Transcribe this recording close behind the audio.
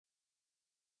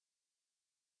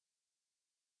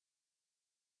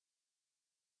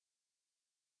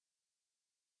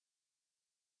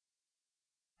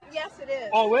Yes, it is.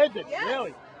 Oh, is it? Yes.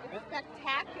 Really? It's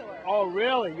spectacular. Oh,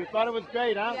 really? You thought it was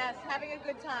great, huh? Yes, having a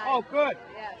good time. Oh, good.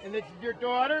 Yes. And this is your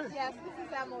daughter? Yes, this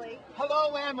is Emily.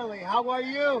 Hello, Emily. How are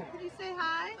you? Can you say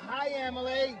hi? Hi,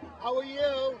 Emily. How are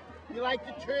you? You like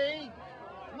the tree?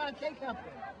 Come on, say something.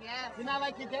 Yes. You're not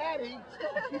like your daddy.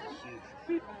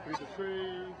 Here's the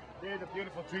tree. There's a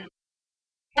beautiful tree.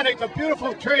 And it's a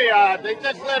beautiful tree. They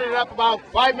just lit it up about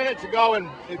 5 minutes ago, and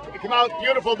it came out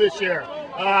beautiful this year.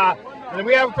 And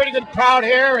we have a pretty good crowd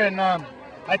here, and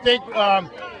I think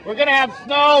we're going to have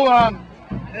snow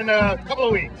in a couple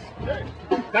of weeks.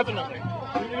 Definitely.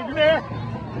 You there?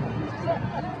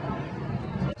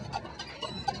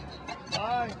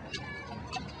 Hi.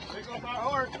 There goes our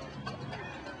horse.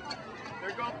 There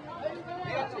goes.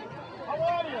 How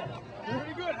are you?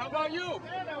 Pretty good. How about you?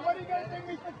 Santa, what are you going to bring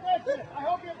me for Christmas? I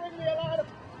hope you bring me a lot of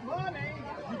money.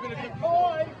 You've been a good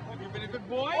boy. You've been a good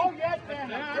boy? Oh, yes,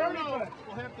 Santa. Yeah, Very I don't know. good.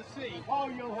 We'll have to see. Oh,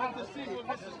 you'll have to see what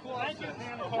Mrs. Claus Thank you, says.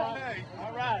 Santa Claus. Okay.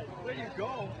 All right. There you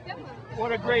go.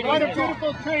 What a great What a evening.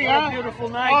 beautiful tree, What huh? a beautiful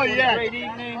night. Oh, What yeah. a great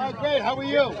evening. Oh, great. How are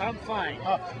you? I'm fine.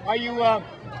 Are you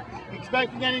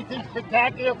expecting anything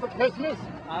spectacular for Christmas?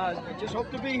 I just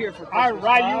hope to be here for All Christmas.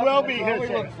 right, you Bob. will be That's here. all we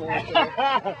sir. look forward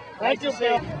to. Thank you, to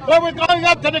Bill. see you. Well, we're going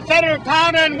up to the center of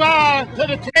town and to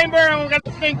the chamber, and we're going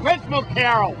to sing Christmas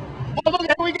Carol. Oh, look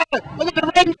at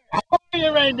the reindeer. How are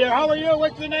you, reindeer? How are you?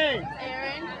 What's your name?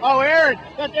 Aaron. Oh, Aaron.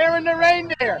 That's Aaron the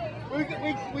reindeer.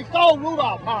 We stole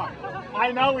Rudolph, huh?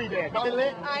 I know we did.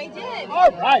 I did. All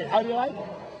right. How do you like it?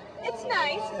 It's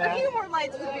nice. Yeah. A few more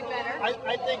lights would be better.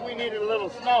 I think we needed a little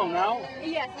snow now.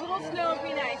 Yes, a little snow would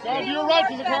be nice. No, Maybe a you're little right.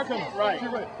 more To the car comes. festive. Right.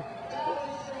 You're right.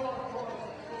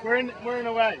 We're in the way. We're in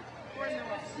the way.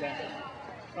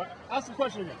 Yeah. Ask the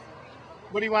question again.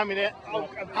 What do you want me to?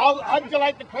 How did you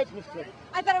like the Christmas tree?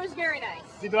 I thought it was very nice.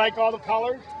 Did you like all the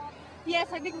colors? Yes,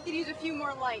 I think we could use a few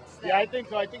more lights. Though. Yeah, I think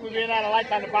so. I think we're being out of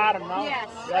lights on the bottom, no? Yes,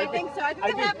 Yeah, I think so. I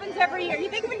think that happens every year. You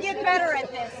think we'd get better at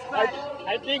this, but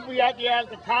I think we have to ask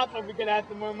the council if we could ask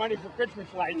them more money for Christmas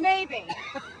lights. maybe.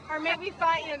 Or maybe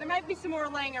find, there might be some more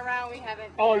laying around we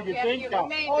haven't. Oh, we you haven't think used. so?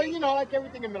 Maybe. Oh, like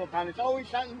everything in Middletown, it's always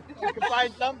something. You can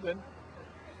find something.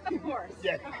 Of course.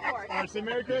 Yeah. Of course. Say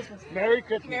Merry Christmas. Merry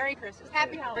Christmas. Merry Christmas.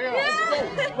 Happy holidays.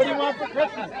 What do you want for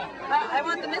Christmas? I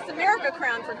want the Miss America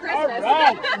crown for All Christmas.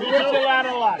 right. You wish you a lot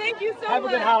of luck. Thank you so Have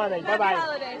much. a good holiday. Happy Bye-bye.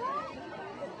 holidays.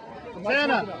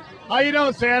 Santa, how you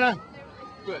doing, Santa?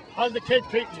 Good. How's the kids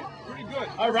treating you? Pretty good.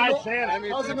 All right, Santa. I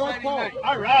mean, How's it's the an North exciting Pole? night.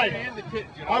 All right. And the kids,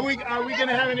 you know. Are we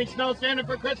gonna have any snow, Santa,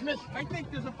 for Christmas? I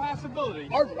think there's a possibility.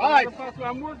 All right.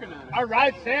 I'm working on it. All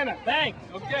right, Santa. Thanks.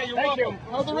 Okay, you're Thank welcome. you.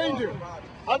 How's the reindeer?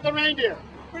 How's the reindeer?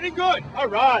 Pretty good. All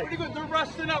right. Pretty good. They're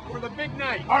resting up for the big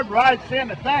night. All right,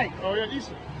 Santa. Thanks. Oh, yeah,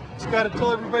 Just got to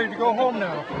tell everybody to go home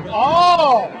now.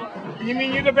 Oh, you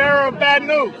mean you're the bearer of bad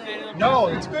news? No,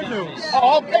 it's good news.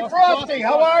 Oh, okay, Frosty.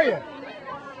 How are you?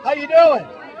 How you doing?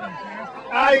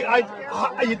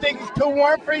 You think it's too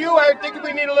warm for you? I think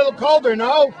we need a little colder.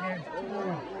 No?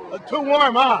 Too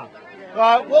warm, huh?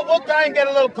 We'll try and get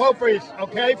a little coat for you.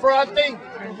 Okay, Frosty?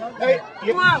 Hey,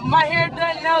 You want my hair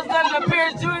done, nails done, and a pair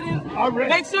of Jordans? all right.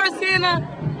 Make sure Santa.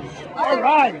 All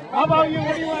right. How about you?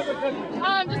 What do you want for Christmas?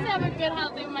 Just have a good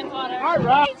holiday with my daughter. All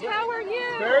right. How are you?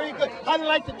 Very good. How do you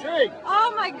like the tree?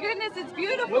 Oh my goodness, it's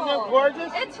beautiful. Wasn't it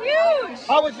gorgeous? It's huge.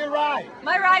 How was your ride?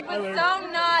 My ride was so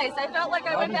nice. I felt like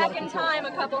I went back in time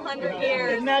a couple hundred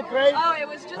years. Isn't that great? Oh, it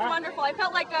was just wonderful. I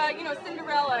felt like,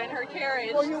 Cinderella in her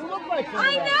carriage. Well, you look like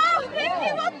I Cinderella. know. Thank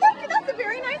you. Well, thank you. That's a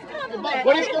very nice compliment.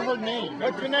 What is your name?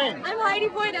 What's your name? I'm Heidi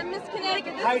Voight. I'm Miss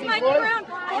Connecticut. This Heidi is my Voight? crown.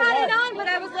 I had it on, but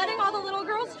I was letting all the little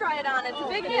girls try it on. It's a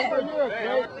big hit.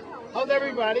 How's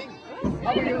everybody?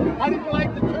 How did you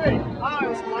like the tree? Oh, it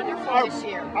was wonderful this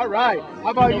year. All right.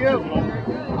 How about you?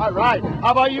 All right.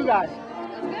 How about you guys?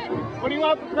 That's good. What do you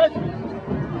want for Christmas?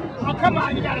 Oh, come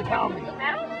on. You got to tell me.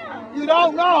 I don't know. You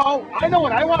don't know? I know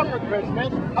what I want for Christmas.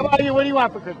 How about you? What do you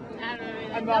want for Christmas? I don't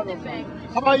know. I'm not Nothing big.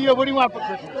 How about you? What do you want for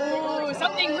Christmas? Ooh,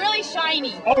 something really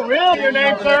shiny. Oh, really? Your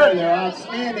name, sir? They're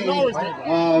outstanding. Always.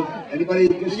 Anybody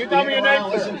just Can you tell me your name, sir?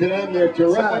 listen to them. They're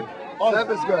terrific.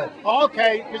 Seb is good.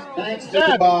 Okay. Thanks to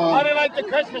Seb, Bob. how do you like the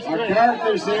Christmas Our tree?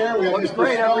 characters here. We have Looks Mr.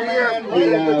 great every year. Snowman, we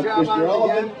have Mr.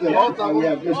 Elephant, we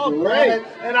have Mr. Oh, great. Rabbit.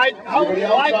 And how was Everybody your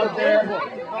else ride? out there? I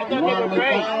thought they Ron were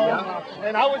great. McDonald.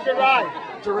 And how was your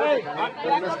ride? Terrific.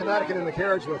 Hey, Miss Connecticut in the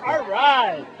carriage with me. all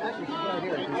right.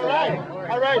 All right.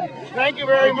 All right. Thank you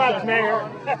very much,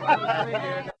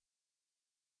 Mayor.